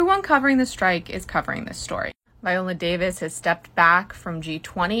everyone covering the strike is covering this story. Viola Davis has stepped back from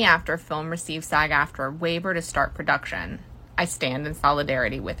G20 after a film received SAG-AFTRA waiver to start production. I stand in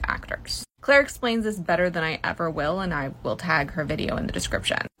solidarity with actors. Claire explains this better than I ever will, and I will tag her video in the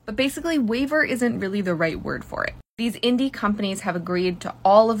description. But basically, waiver isn't really the right word for it. These indie companies have agreed to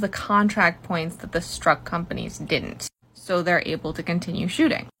all of the contract points that the struck companies didn't, so they're able to continue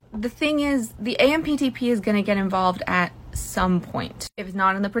shooting. The thing is, the AMPTP is going to get involved at some point. If it's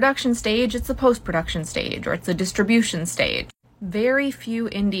not in the production stage, it's the post-production stage, or it's the distribution stage. Very few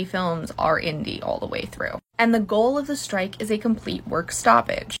indie films are indie all the way through. And the goal of the strike is a complete work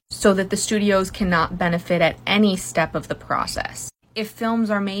stoppage, so that the studios cannot benefit at any step of the process. If films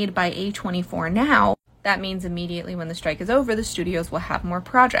are made by A24 now, that means immediately when the strike is over, the studios will have more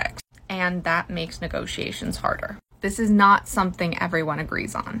projects, and that makes negotiations harder. This is not something everyone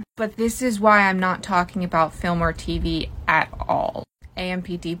agrees on. But this is why I'm not talking about film or TV at all,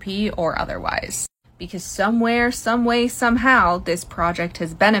 AMPTP or otherwise. Because somewhere, some way, somehow, this project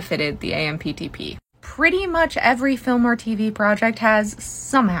has benefited the AMPTP. Pretty much every film or TV project has,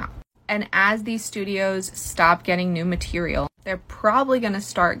 somehow. And as these studios stop getting new material, they're probably going to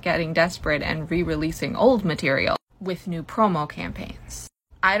start getting desperate and re-releasing old material with new promo campaigns.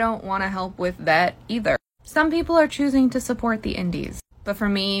 I don't want to help with that either. Some people are choosing to support the indies, but for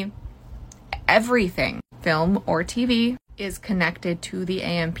me, everything, film or TV, is connected to the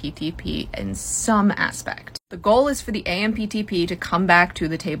AMPTP in some aspect. The goal is for the AMPTP to come back to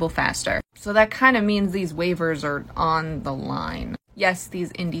the table faster. So that kind of means these waivers are on the line. Yes,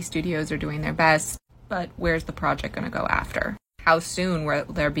 these indie studios are doing their best, but where's the project going to go after? How soon will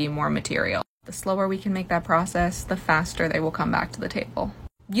there be more material? The slower we can make that process, the faster they will come back to the table.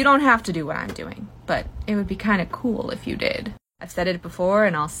 You don't have to do what I'm doing, but it would be kind of cool if you did. I've said it before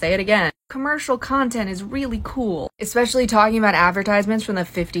and I'll say it again. Commercial content is really cool, especially talking about advertisements from the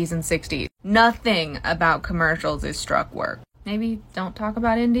 50s and 60s. Nothing about commercials is struck work. Maybe don't talk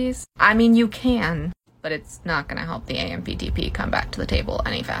about indies? I mean, you can, but it's not going to help the AMPTP come back to the table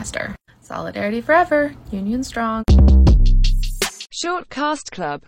any faster. Solidarity forever. Union strong. Short Cast Club